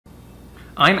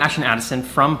I'm Ashton Addison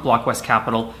from Blockwest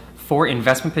Capital for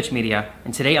Investment Pitch Media,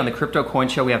 and today on the Crypto Coin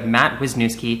Show we have Matt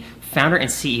Wisniewski, founder and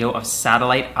CEO of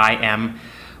Satellite IM.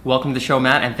 Welcome to the show,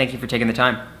 Matt, and thank you for taking the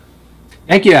time.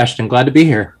 Thank you, Ashton. Glad to be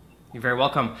here. You're very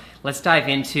welcome. Let's dive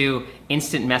into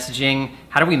instant messaging.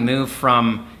 How do we move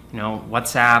from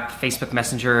WhatsApp, Facebook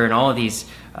Messenger, and all of these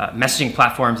messaging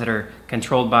platforms that are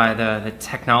controlled by the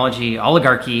technology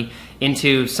oligarchy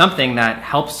into something that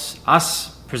helps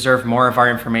us preserve more of our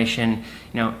information,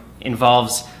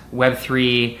 involves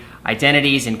Web3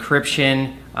 identities,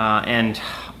 encryption, and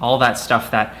all that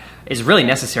stuff that is really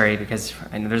necessary because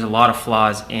there's a lot of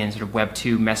flaws in sort of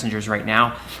Web2 messengers right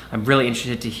now. I'm really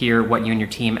interested to hear what you and your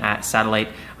team at Satellite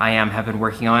IM have been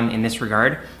working on in this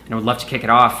regard, and I would love to kick it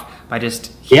off by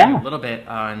just hearing a little bit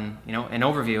on an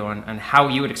overview on how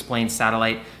you would explain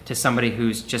Satellite to somebody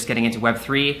who's just getting into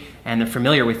Web3 and they're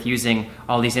familiar with using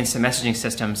all these instant messaging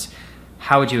systems.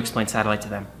 How would you explain Satellite to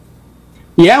them?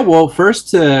 Yeah, well, first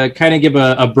to kind of give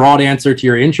a broad answer to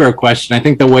your intro question, I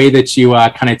think the way that you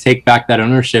kind of take back that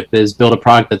ownership is build a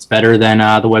product that's better than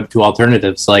the Web2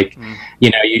 alternatives. Like,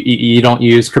 you don't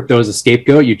use crypto as a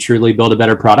scapegoat. You truly build a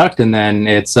better product, and then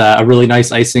it's a really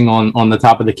nice icing on the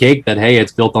top of the cake that, hey,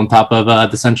 it's built on top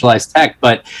of decentralized tech.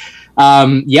 But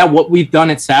what we've done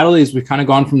at Satellite is we've kind of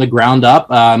gone from the ground up.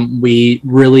 We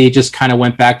really just kind of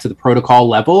went back to the protocol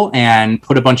level and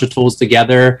put a bunch of tools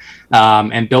together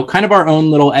and built kind of our own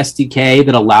little SDK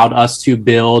that allowed us to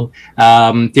build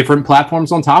different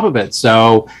platforms on top of it.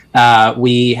 So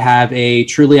we have a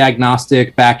truly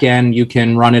agnostic backend. You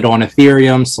can run it on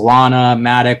Ethereum, Solana,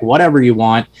 Matic, whatever you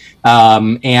want.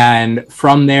 And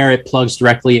from there, it plugs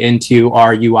directly into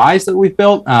our UIs that we've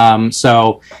built.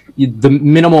 So the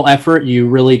minimal effort, you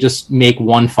really just make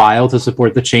one file to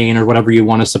support the chain or whatever you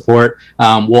want to support.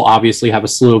 We'll obviously have a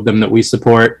slew of them that we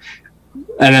support.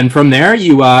 And then from there,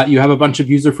 you have a bunch of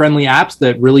user-friendly apps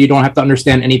that really you don't have to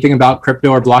understand anything about crypto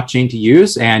or blockchain to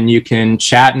use. And you can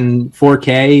chat in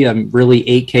 4K, really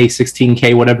 8K,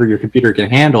 16K, whatever your computer can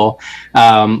handle.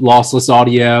 Lossless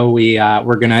audio,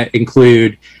 we're going to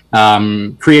include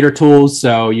creator tools,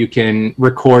 so you can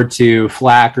record to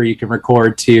FLAC or you can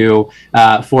record to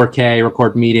 4K,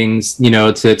 record meetings, to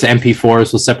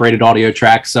MP4s with separated audio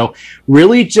tracks. So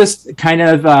really just kind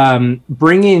of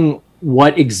bringing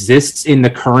what exists in the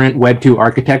current Web2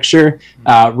 architecture,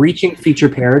 reaching feature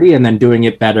parity and then doing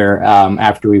it better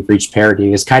after we've reached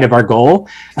parity is kind of our goal.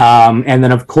 And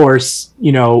then, of course,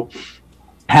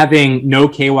 having no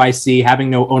KYC, having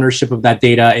no ownership of that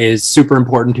data is super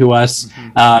important to us.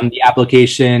 The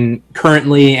application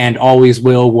currently and always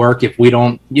will work if we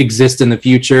don't exist in the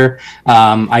future.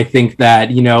 I think that,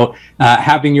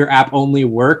 having your app only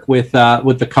work with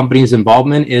the company's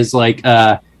involvement is like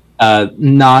a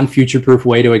non-future-proof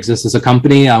way to exist as a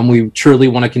company. We truly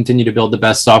want to continue to build the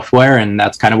best software, and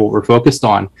that's kind of what we're focused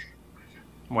on.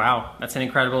 Wow, that's an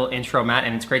incredible intro, Matt,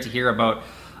 and it's great to hear about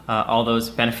all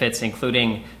those benefits,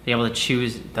 including being able to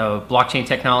choose the blockchain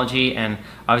technology and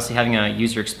obviously having a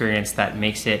user experience that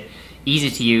makes it easy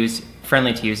to use,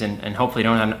 friendly to use, and hopefully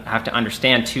don't have to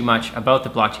understand too much about the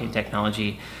blockchain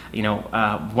technology.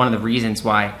 One of the reasons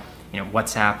why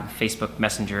WhatsApp and Facebook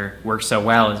Messenger work so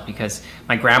well is because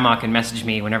my grandma can message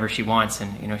me whenever she wants,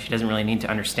 and she doesn't really need to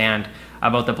understand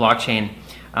about the blockchain.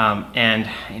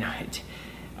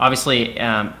 Obviously.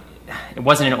 It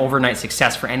wasn't an overnight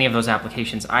success for any of those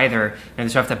applications either. They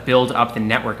still have to build up the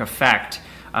network effect.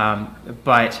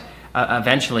 But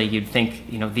eventually you'd think,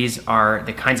 these are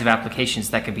the kinds of applications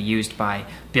that could be used by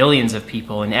billions of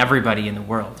people and everybody in the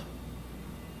world.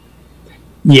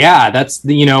 Yeah, that's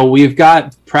we've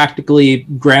got practically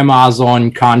grandmas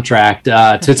on contract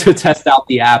to test out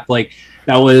the app. Like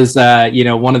that was,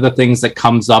 one of the things that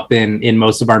comes up in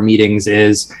most of our meetings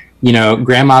is,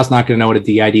 grandma's not going to know what a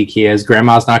DID key is.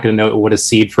 Grandma's not going to know what a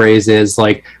seed phrase is.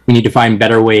 Like, we need to find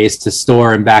better ways to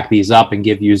store and back these up and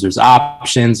give users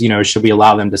options. Should we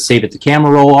allow them to save it to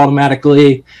camera roll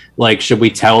automatically? Like, should we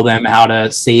tell them how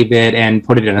to save it and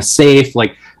put it in a safe?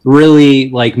 Like, really,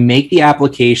 like, make the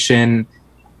application,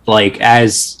 like,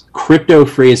 as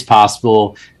crypto-free as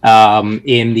possible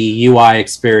in the UI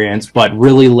experience, but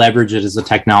really leverage it as a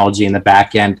technology in the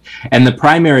back end. And the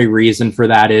primary reason for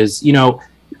that is,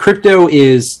 crypto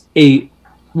is a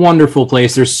wonderful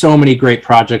place. There's so many great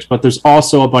projects, but there's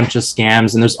also a bunch of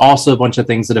scams, and there's also a bunch of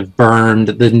things that have burned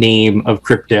the name of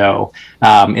crypto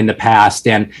in the past.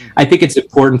 And I think it's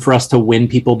important for us to win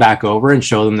people back over and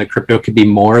show them that crypto could be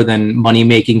more than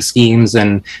money-making schemes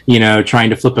and, trying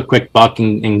to flip a quick buck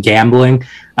and gambling.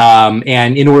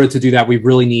 And in order to do that, we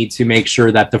really need to make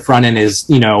sure that the front end is,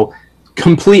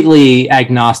 completely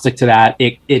agnostic to that.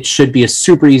 It should be a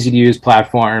super easy to use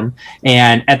platform.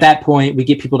 And at that point, we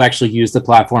get people to actually use the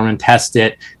platform and test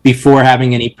it before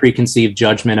having any preconceived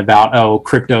judgment about, oh,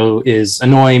 crypto is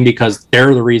annoying because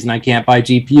they're the reason I can't buy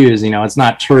GPUs. It's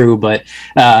not true, but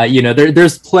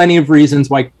there's plenty of reasons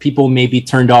why people may be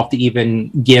turned off to even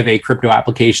give a crypto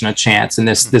application a chance in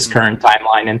this current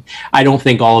timeline. And I don't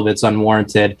think all of it's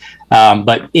unwarranted.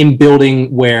 But in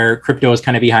building where crypto is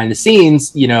kind of behind the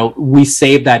scenes, we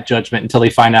save that judgment until they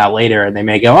find out later, and they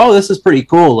may go, oh, this is pretty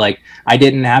cool. Like, I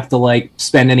didn't have to like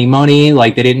spend any money.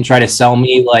 Like, they didn't try to sell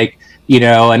me like, an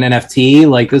NFT.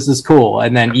 Like, this is cool.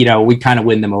 And then, we kind of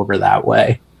win them over that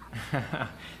way.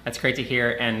 That's great to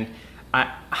hear. And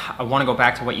I want to go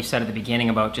back to what you said at the beginning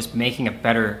about just making a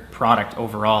better product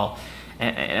overall.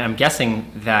 And I'm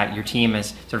guessing that your team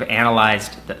has sort of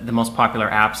analyzed the most popular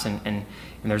apps, and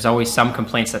there's always some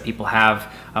complaints that people have.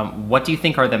 What do you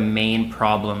think are the main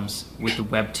problems with the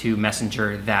Web 2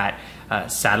 messenger that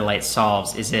Satellite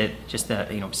solves? Is it just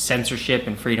the censorship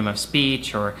and freedom of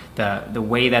speech, or the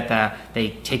way that they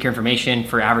take your information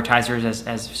for advertisers,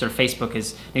 as sort of Facebook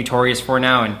is notorious for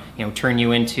now, and turn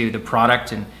you into the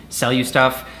product and sell you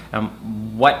stuff?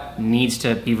 What needs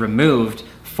to be removed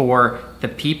for the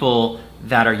people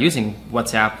that are using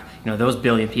WhatsApp, those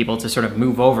billion people, to sort of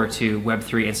move over to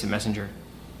Web3 instant messenger?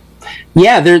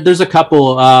 Yeah, there's a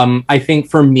couple. I think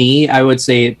for me, I would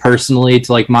say personally,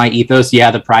 to like my ethos,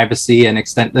 the privacy and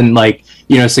extent and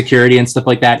security and stuff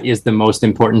like that is the most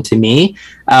important to me.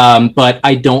 But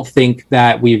I don't think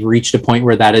that we've reached a point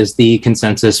where that is the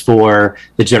consensus for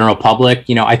the general public.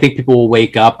 I think people will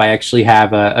wake up. I actually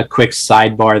have a quick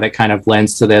sidebar that kind of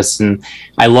lends to this. And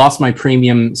I lost my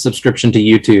premium subscription to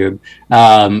YouTube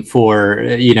for,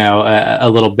 a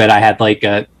little bit. I had like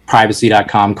a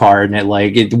privacy.com card,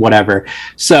 and whatever.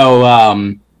 So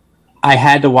I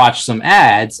had to watch some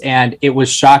ads, and it was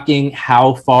shocking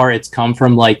how far it's come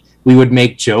from. Like, we would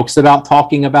make jokes about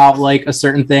talking about like a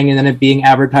certain thing and then it being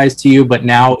advertised to you, but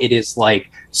now it is like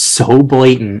so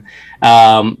blatant.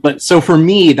 But so for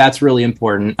me, that's really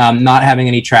important. Not having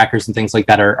any trackers and things like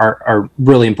that are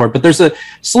really important. But there's a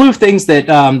slew of things that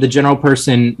the general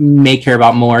person may care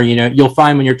about more. You'll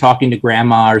find when you're talking to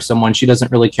grandma or someone, she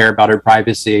doesn't really care about her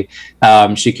privacy.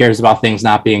 She cares about things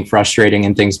not being frustrating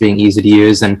and things being easy to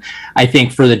use. And I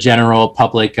think for the general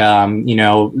public, young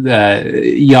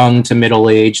to middle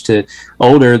age to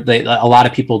older, a lot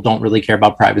of people don't really care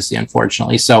about privacy,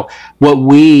 unfortunately. So what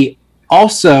we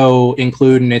also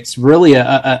include, and it's really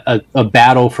a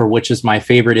battle for which is my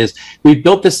favorite, is we've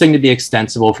built this thing to be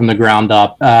extensible from the ground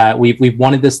up. We've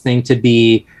wanted this thing to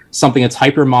be something that's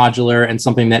hyper modular and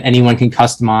something that anyone can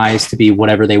customize to be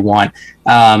whatever they want.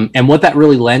 And what that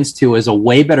really lends to is a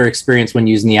way better experience when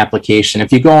using the application.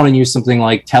 If you go on and use something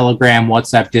like Telegram,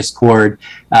 WhatsApp, Discord,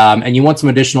 and you want some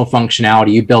additional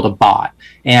functionality, you build a bot.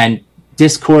 And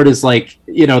Discord is like,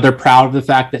 they're proud of the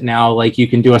fact that now like you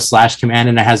can do a / command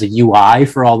and it has a UI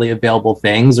for all the available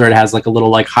things, or it has like a little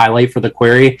like highlight for the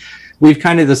query. We've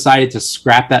kind of decided to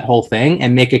scrap that whole thing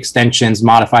and make extensions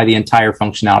modify the entire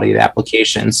functionality of the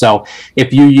application. So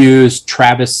if you use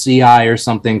Travis CI or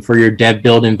something for your dev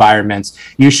build environments,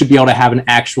 you should be able to have an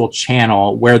actual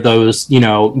channel where those,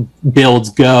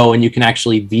 builds go, and you can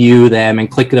actually view them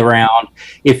and click around.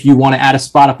 If you want to add a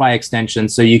Spotify extension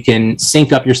so you can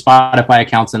sync up your Spotify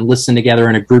accounts and listen together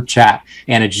in a group chat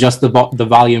and adjust the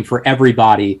volume for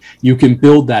everybody, you can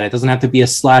build that. It doesn't have to be a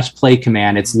 /play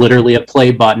command. It's literally a play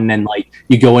button, and like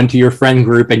you go into your friend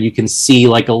group and you can see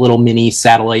like a little mini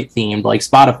satellite themed like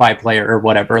Spotify player or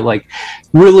whatever. Like,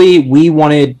 really, we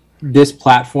wanted this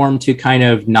platform to kind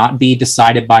of not be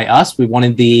decided by us. We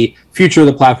wanted the future of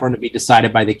the platform to be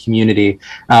decided by the community.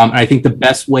 And I think the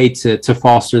best way to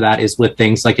foster that is with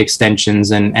things like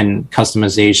extensions and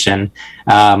customization.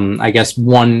 I guess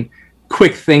one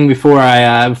quick thing before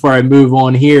I move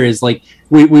on here is like,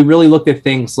 we really looked at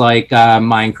things like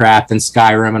Minecraft and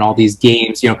Skyrim and all these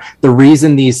games. The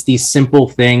reason these simple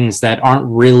things that aren't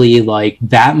really like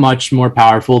that much more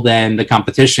powerful than the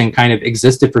competition kind of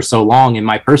existed for so long, in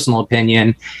my personal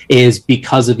opinion, is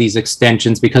because of these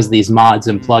extensions, because of these mods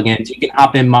and plugins. You can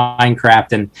hop in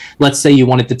Minecraft, and let's say you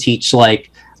wanted to teach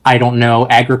like, I don't know,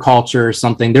 agriculture or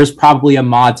something. There's probably a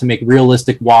mod to make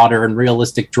realistic water and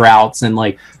realistic droughts and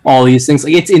like all these things.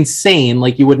 Like, it's insane.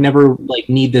 Like, you would never like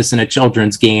need this in a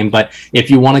children's game, but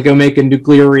if you want to go make a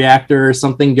nuclear reactor or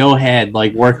something, go ahead.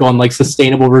 Like, work on like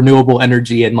sustainable renewable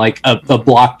energy in like a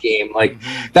block game. Like,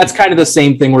 that's kind of the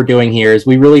same thing we're doing here. Is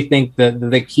we really think that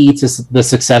the key to the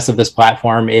success of this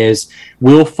platform is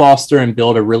we'll foster and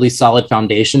build a really solid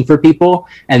foundation for people,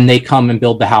 and they come and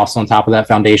build the house on top of that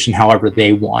foundation however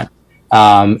they want.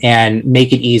 and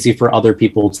make it easy for other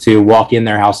people to walk in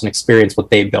their house and experience what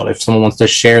they built. If someone wants to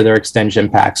share their extension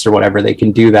packs or whatever, they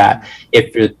can do that.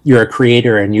 If you're a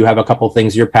creator and you have a couple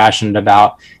things you're passionate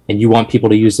about and you want people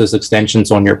to use those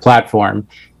extensions on your platform,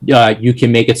 you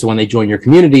can make it so when they join your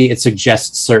community, it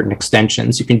suggests certain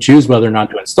extensions. You can choose whether or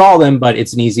not to install them, but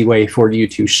it's an easy way for you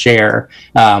to share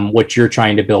what you're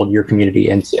trying to build your community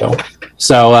into.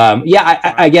 So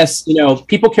I guess,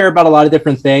 people care about a lot of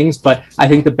different things, but I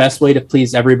think the best way to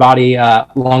please everybody,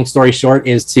 long story short,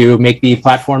 is to make the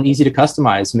platform easy to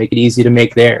customize, make it easy to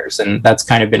make theirs. And that's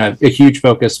kind of been a huge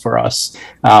focus for us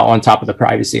on top of the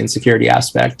privacy and security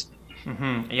aspect.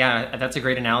 Mm-hmm. Yeah, that's a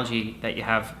great analogy that you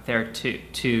have there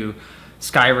to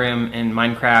Skyrim and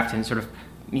Minecraft, and sort of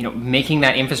making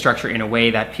that infrastructure in a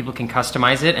way that people can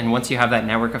customize it. And once you have that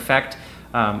network effect,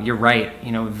 you're right.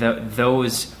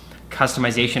 Those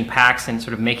customization packs and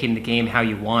sort of making the game how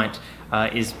you want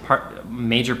is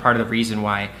major part of the reason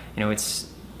why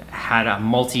it's had a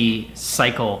multi-length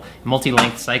cycle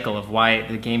of why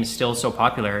the game is still so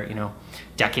popular.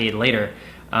 Decade later,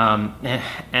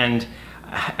 and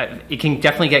it can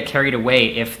definitely get carried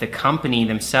away if the company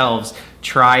themselves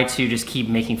try to just keep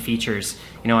making features.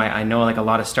 I know like a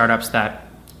lot of startups that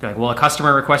they're like, well, a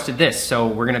customer requested this, so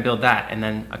we're going to build that. And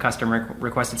then a customer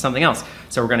requested something else,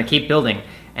 so we're going to keep building.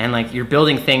 And like you're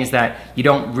building things that you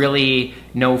don't really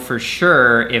know for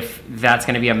sure if that's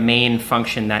going to be a main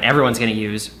function that everyone's going to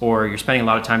use, or you're spending a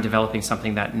lot of time developing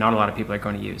something that not a lot of people are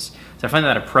going to use. So I find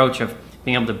that approach of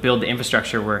being able to build the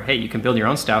infrastructure where, hey, you can build your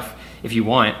own stuff if you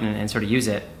want and sort of use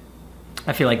it.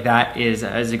 I feel like that is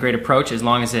a great approach, as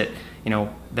long as it,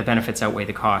 the benefits outweigh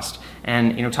the cost.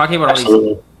 And, talking about all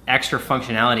these extra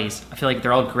functionalities, I feel like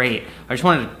they're all great. I just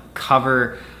wanted to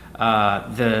cover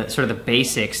the sort of the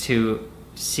basics to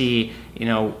see,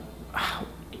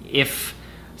 if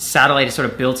satellite is sort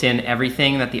of built in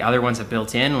everything that the other ones have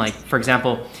built in. Like, for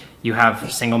example, you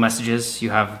have single messages,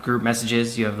 you have group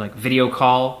messages, you have like video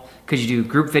call. Could you do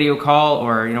group video call,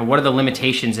 or what are the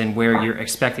limitations and where you're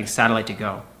expecting satellite to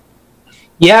go?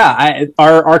 Yeah,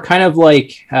 our kind of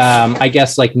like I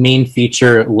guess like main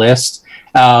feature list,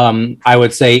 I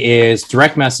would say, is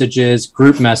direct messages,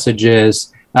 group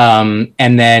messages, and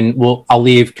then I'll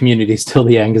leave communities till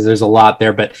the end because there's a lot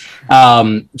there. But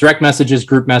direct messages,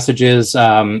 group messages,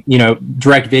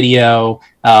 direct video,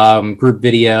 group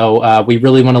video. We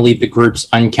really want to leave the groups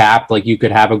uncapped. Like you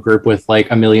could have a group with like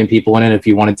 1 million people in it if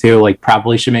you wanted to. Like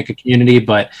probably should make a community,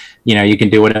 but you can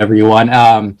do whatever you want.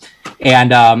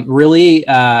 Really,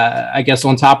 I guess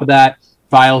on top of that,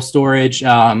 file storage,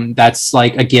 that's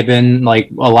like a given. Like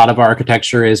a lot of our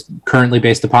architecture is currently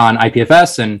based upon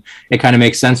IPFS, and it kind of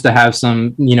makes sense to have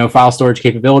some, file storage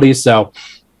capabilities. So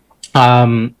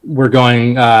we're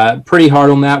going pretty hard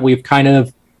on that. We've kind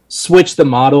of switched the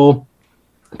model.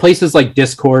 Places like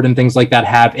Discord and things like that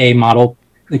have a model,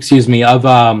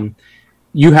 of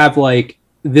you have like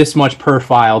this much per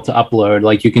file to upload.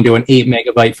 Like you can do an 8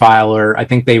 megabyte file, or I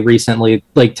think they recently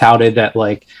like touted that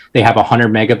like they have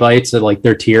 100 megabytes at like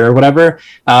their tier or whatever.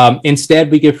 Instead,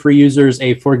 we give free users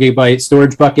a 4 gigabyte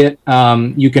storage bucket.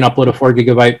 You can upload a 4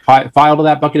 gigabyte file to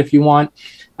that bucket if you want,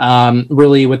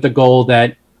 really with the goal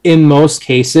that in most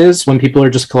cases, when people are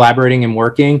just collaborating and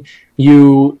working,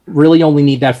 you really only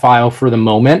need that file for the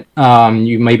moment.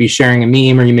 You may be sharing a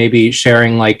meme, or you may be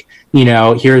sharing like,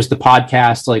 here's the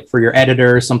podcast, like for your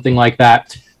editor or something like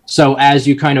that. So as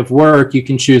you kind of work, you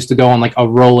can choose to go on like a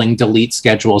rolling delete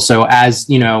schedule. So as,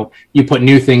 you put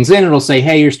new things in, it'll say,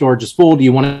 hey, your storage is full. Do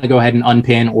you want to go ahead and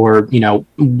unpin, or,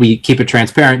 we keep it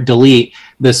transparent, delete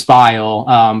this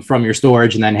file from your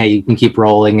storage, and then, hey, you can keep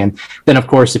rolling. And then of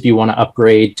course, if you want to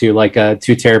upgrade to like a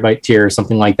 2 terabyte tier or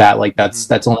something like that, like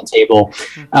that's on the table.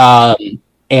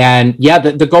 And yeah,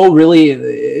 the goal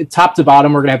really, top to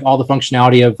bottom, we're going to have all the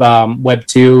functionality of Web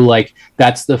 2. Like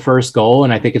that's the first goal.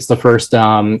 And I think it's the first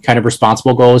kind of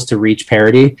responsible goal, is to reach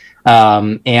parity.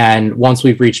 And once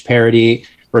we've reached parity,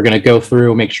 we're going to go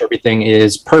through, make sure everything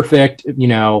is perfect,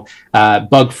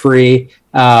 bug free.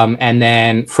 And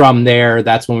then from there,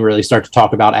 that's when we really start to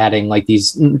talk about adding like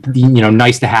these,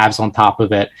 nice to haves on top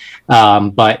of it.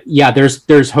 But yeah,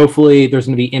 there's hopefully there's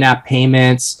going to be in-app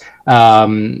payments.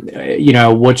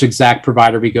 Which exact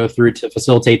provider we go through to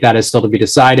facilitate that is still to be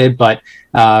decided. But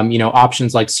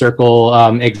options like Circle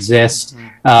exist.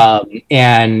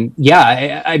 And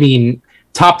yeah, I mean,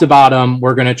 top to bottom,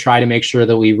 we're going to try to make sure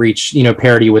that we reach,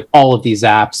 parity with all of these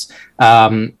apps.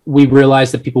 We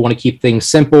realized that people want to keep things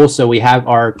simple. So we have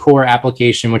our core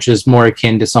application, which is more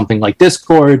akin to something like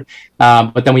Discord.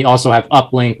 But then we also have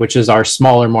Uplink, which is our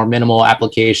smaller, more minimal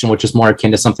application, which is more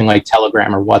akin to something like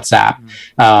Telegram or WhatsApp.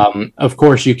 Of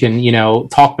course, you can,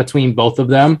 talk between both of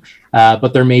them.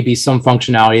 But there may be some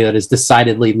functionality that is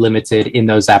decidedly limited in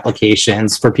those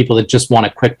applications for people that just want a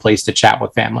quick place to chat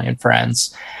with family and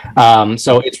friends.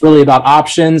 So it's really about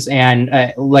options.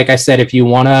 And like I said, if you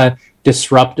want to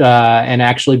disrupt and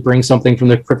actually bring something from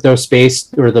the crypto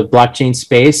space or the blockchain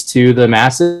space to the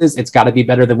masses, it's got to be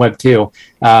better than Web 2.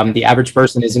 The average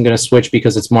person isn't going to switch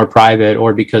because it's more private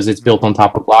or because it's built on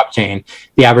top of blockchain.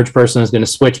 The average person is going to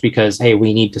switch because, hey,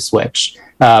 we need to switch.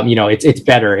 It's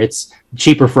better. It's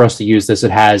cheaper for us to use this.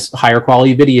 It has higher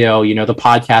quality video. The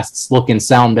podcasts look and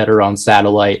sound better on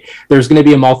satellite. There's going to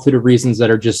be a multitude of reasons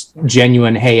that are just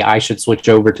genuine. Hey, I should switch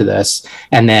over to this.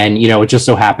 And then, it just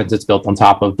so happens it's built on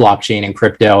top of blockchain and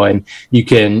crypto. And you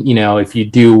can, if you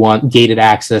do want gated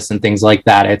access and things like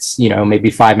that, it's,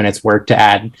 maybe 5 minutes work to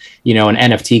add, an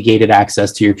NFT gated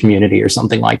access to your community or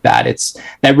something like that.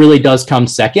 That really does come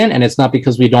second. And it's not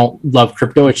because we don't love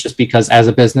crypto. It's just because as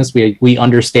a business, we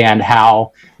understand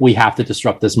how we have to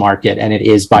disrupt this market, and it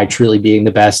is by truly being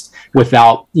the best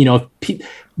without,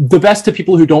 the best to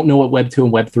people who don't know what Web 2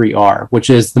 and Web 3 are, which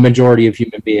is the majority of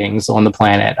human beings on the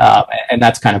planet. And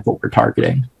that's kind of what we're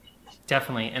targeting.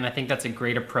 Definitely. And I think that's a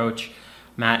great approach,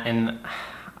 Matt. And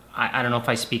I don't know if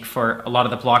I speak for a lot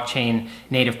of the blockchain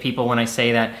native people when I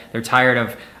say that they're tired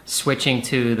of switching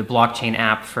to the blockchain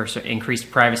app for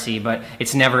increased privacy, but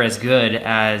it's never as good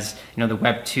as the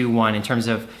Web 2 one in terms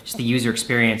of just the user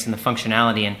experience and the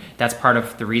functionality. And that's part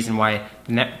of the reason why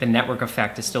the network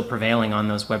effect is still prevailing on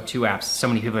those Web 2 apps. So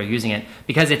many people are using it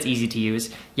because it's easy to use.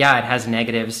 Yeah, it has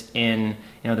negatives in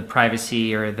the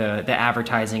privacy or the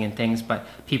advertising and things, but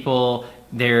people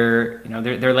they're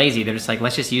lazy. They're just like,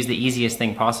 let's just use the easiest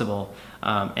thing possible,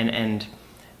 and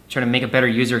try to make a better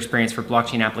user experience for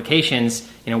blockchain applications,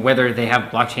 whether they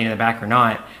have blockchain in the back or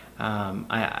not.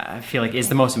 I feel like is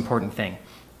the most important thing.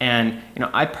 And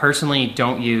I personally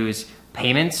don't use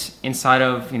payments inside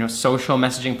of social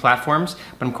messaging platforms,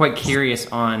 but I'm quite curious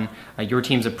on your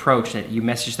team's approach that you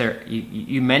messaged there.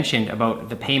 You mentioned about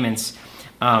the payments.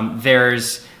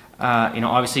 There's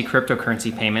obviously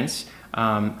cryptocurrency payments.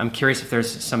 I'm curious if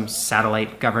there's some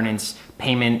satellite governance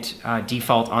payment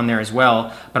default on there as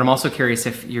well, but I'm also curious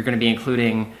if you're going to be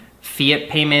including fiat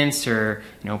payments or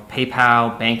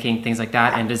PayPal, banking, things like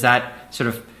that, and does that sort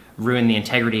of ruin the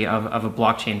integrity of a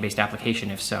blockchain-based application,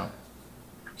 if so?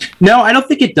 No, I don't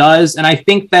think it does, and I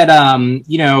think that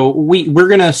we're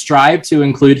going to strive to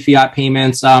include fiat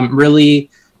payments. Really,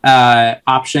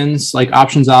 options, like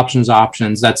options.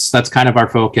 That's kind of our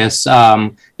focus.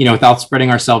 Without spreading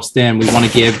ourselves thin, we want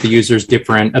to give the users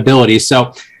different abilities.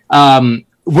 So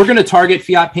we're going to target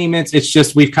fiat payments. It's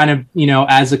just we've kind of,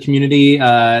 as a community,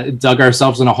 dug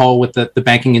ourselves in a hole with the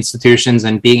banking institutions,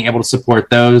 and being able to support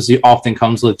those often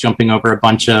comes with jumping over a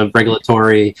bunch of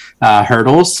regulatory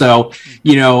hurdles. So,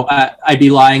 I'd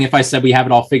be lying if I said we have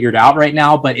it all figured out right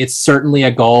now, but it's certainly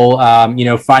a goal.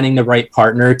 Finding the right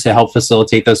partner to help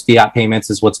facilitate those fiat payments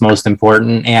is what's most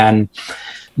important. And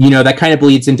that kind of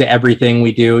bleeds into everything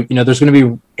we do. There's going to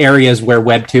be areas where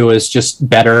Web 2 is just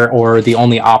better or the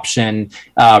only option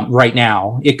right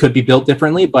now. It could be built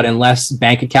differently, but unless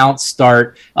bank accounts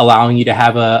start allowing you to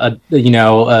have a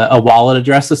wallet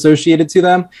address associated to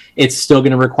them, it's still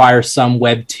going to require some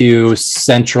Web 2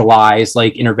 centralized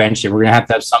intervention. We're going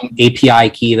to have some API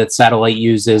key that satellite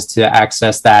uses to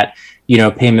access that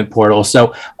payment portal.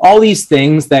 So all these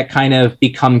things that kind of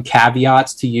become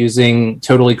caveats to using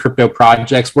totally crypto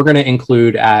projects, we're going to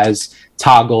include as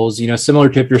toggles, similar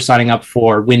to if you're signing up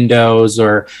for Windows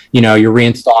or, you're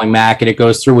reinstalling Mac and it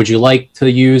goes through, would you like to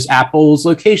use Apple's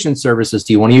location services?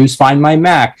 Do you want to use Find My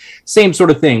Mac? Same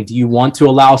sort of thing. Do you want to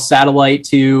allow satellite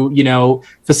to,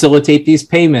 facilitate these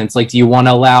payments? Do you want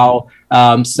to allow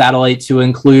satellite to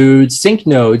include sync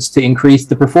nodes to increase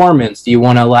the performance? Do you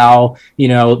want to allow,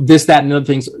 this, that, and other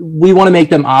things? We want to make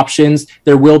them options.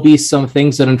 There will be some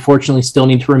things that unfortunately still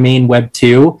need to remain Web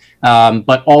 2,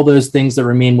 but all those things that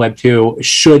remain Web 2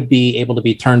 should be able to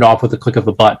be turned off with a click of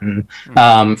a button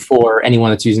for anyone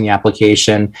that's using the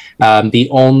application. The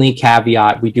only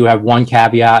caveat, we do have one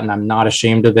caveat, and I'm not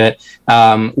ashamed of it.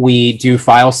 We do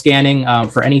file scanning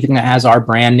for anything that has our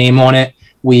brand name on it.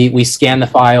 We scan the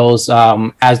files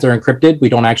as they're encrypted. We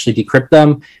don't actually decrypt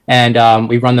them, and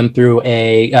we run them through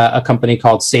a company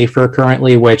called Safer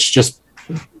currently, which just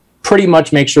pretty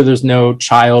much makes sure there's no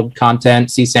child content,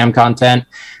 CSAM content.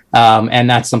 And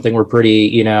that's something we're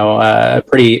pretty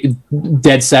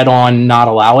dead set on not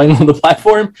allowing on the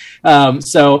platform.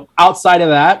 So outside of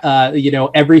that,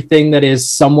 everything that is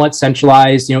somewhat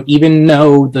centralized, even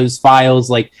though those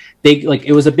files,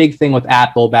 it was a big thing with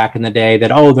Apple back in the day that,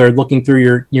 they're looking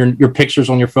through your pictures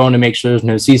on your phone to make sure there's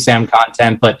no CSAM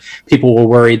content. But people were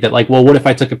worried that what if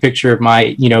I took a picture of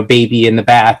my, baby in the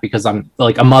bath because I'm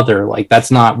like a mother,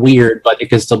 that's not weird, but it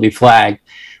could still be flagged.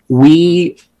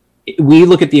 We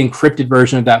look at the encrypted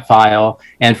version of that file,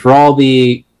 and for all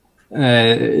the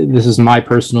this is my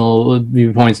personal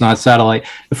viewpoints, not satellite.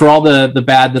 For all the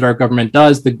bad that our government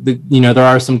does, there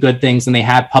are some good things, and they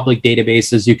have public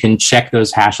databases you can check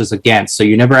those hashes against. So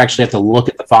you never actually have to look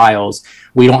at the files.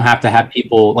 We don't have to have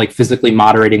people physically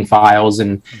moderating files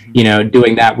and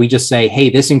doing that. We just say, hey,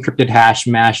 this encrypted hash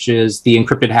matches the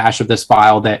encrypted hash of this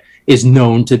file that is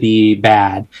known to be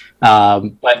bad.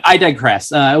 But I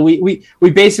digress. We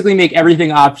basically make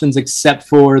everything options except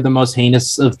for the most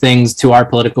heinous of things to our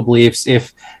political beliefs.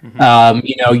 If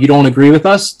you don't agree with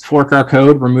us, fork our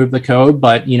code, remove the code.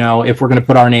 But if we're going to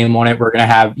put our name on it, we're going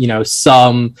to have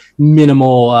some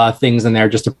minimal things in there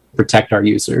just to protect our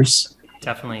users.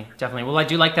 Definitely. Well, I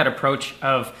do like that approach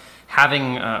of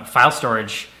having file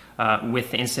storage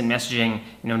with instant messaging.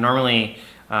 Normally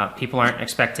people aren't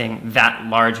expecting that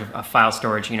large of a file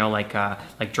storage, like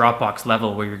Dropbox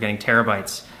level where you're getting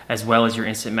terabytes, as well as your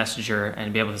instant messenger,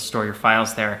 and be able to store your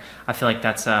files there. I feel like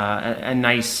that's a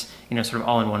nice, sort of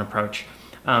all-in-one approach.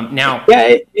 Now,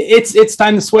 yeah, it's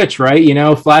time to switch,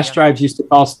 right? Flash drives used to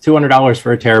cost $200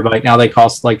 for a terabyte. Now they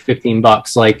cost like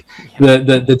 $15.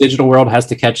 The digital world has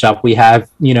to catch up. We have,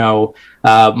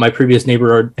 my previous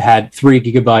neighborhood had 3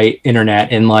 gigabyte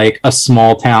internet in a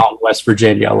small town, West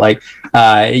Virginia.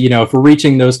 If we're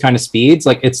reaching those kind of speeds,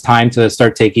 it's time to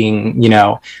start taking,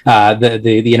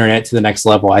 the internet to the next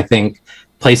level. I think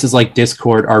places like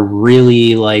Discord are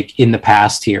really in the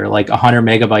past here. 100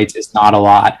 megabytes is not a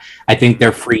lot. I think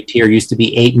their free tier used to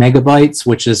be 8 megabytes,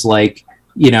 which is an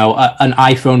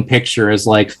iPhone picture is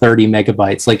 30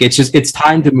 megabytes. It's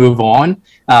time to move on.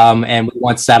 And we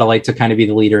want satellite to kind of be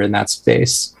the leader in that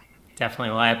space. Definitely.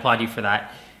 Well, I applaud you for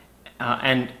that.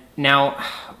 And now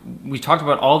we talked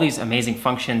about all these amazing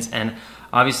functions, and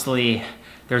obviously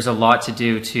there's a lot to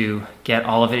do to get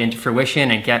all of it into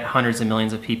fruition and get hundreds of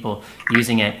millions of people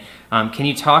using it. Can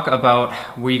you talk about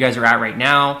where you guys are at right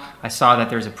now? I saw that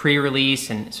there's a pre-release,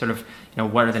 and sort of,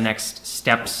 what are the next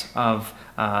steps of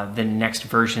the next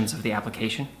versions of the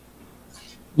application?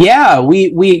 Yeah,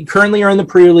 we currently are in the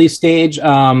pre-release stage.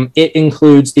 It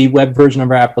includes the web version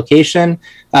of our application.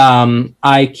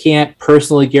 I can't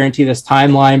personally guarantee this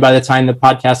timeline. By the time the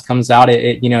podcast comes out,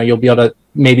 you'll be able to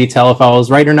maybe tell if I was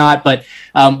right or not. But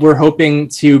we're hoping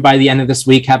to, by the end of this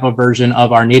week, have a version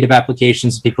of our native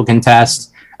applications people can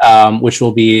test, which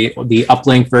will be the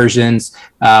uplink versions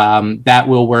that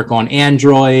will work on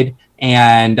Android.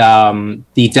 And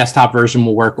the desktop version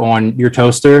will work on your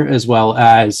toaster, as well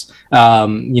as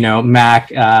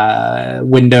Mac,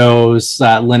 Windows,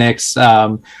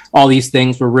 Linux, all these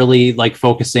things. We're really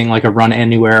focusing a run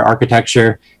anywhere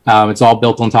architecture. It's all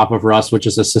built on top of Rust, which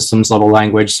is a systems level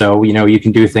language. So you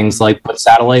can do things like put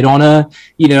satellite on a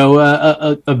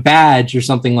badge or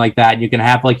something like that. You can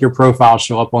have your profile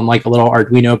show up on a little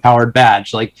Arduino powered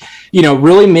badge.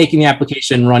 Really making the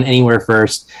application run anywhere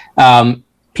first.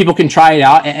 People can try it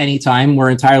out at any time. We're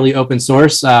entirely open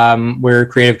source. We're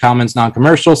Creative Commons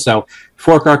non-commercial, so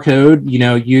fork our code,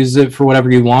 use it for whatever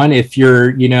you want. If you're,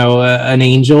 an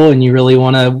angel and you really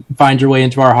want to find your way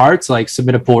into our hearts,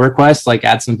 submit a pull request,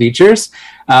 add some features.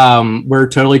 We're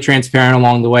totally transparent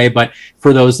along the way, but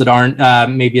for those that aren't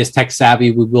maybe as tech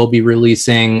savvy, we will be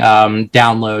releasing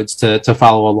downloads to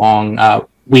follow along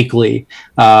weekly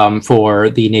for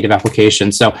the native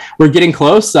application. So we're getting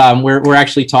close. We're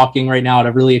actually talking right now at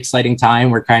a really exciting time.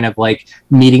 We're kind of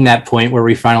meeting that point where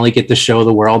we finally get to show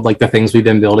the world the things we've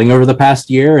been building over the past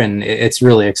year, and it's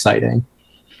really exciting.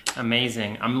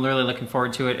 Amazing. I'm really looking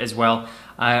forward to it as well.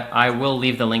 I will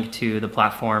leave the link to the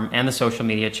platform and the social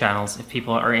media channels if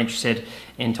people are interested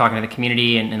in talking to the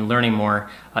community and learning more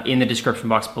in the description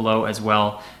box below as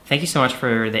well. Thank you so much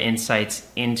for the insights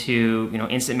into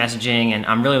instant messaging, and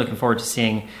I'm really looking forward to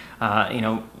seeing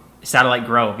satellite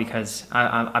grow, because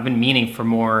I've been meaning for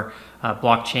more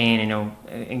blockchain,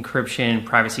 encryption,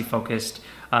 privacy focused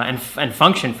and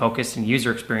function focused and user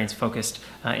experience focused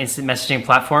instant messaging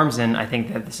platforms, and I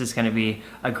think that this is going to be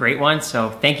a great one. So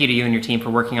thank you to you and your team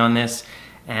for working on this,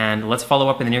 and let's follow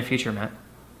up in the near future, Matt.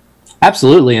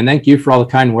 Absolutely, and thank you for all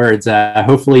the kind words.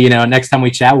 Hopefully, next time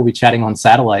we chat, we'll be chatting on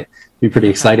satellite. It'll be pretty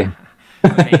exciting.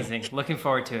 Amazing. Looking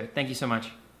forward to it. Thank you so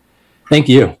much. Thank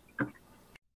you.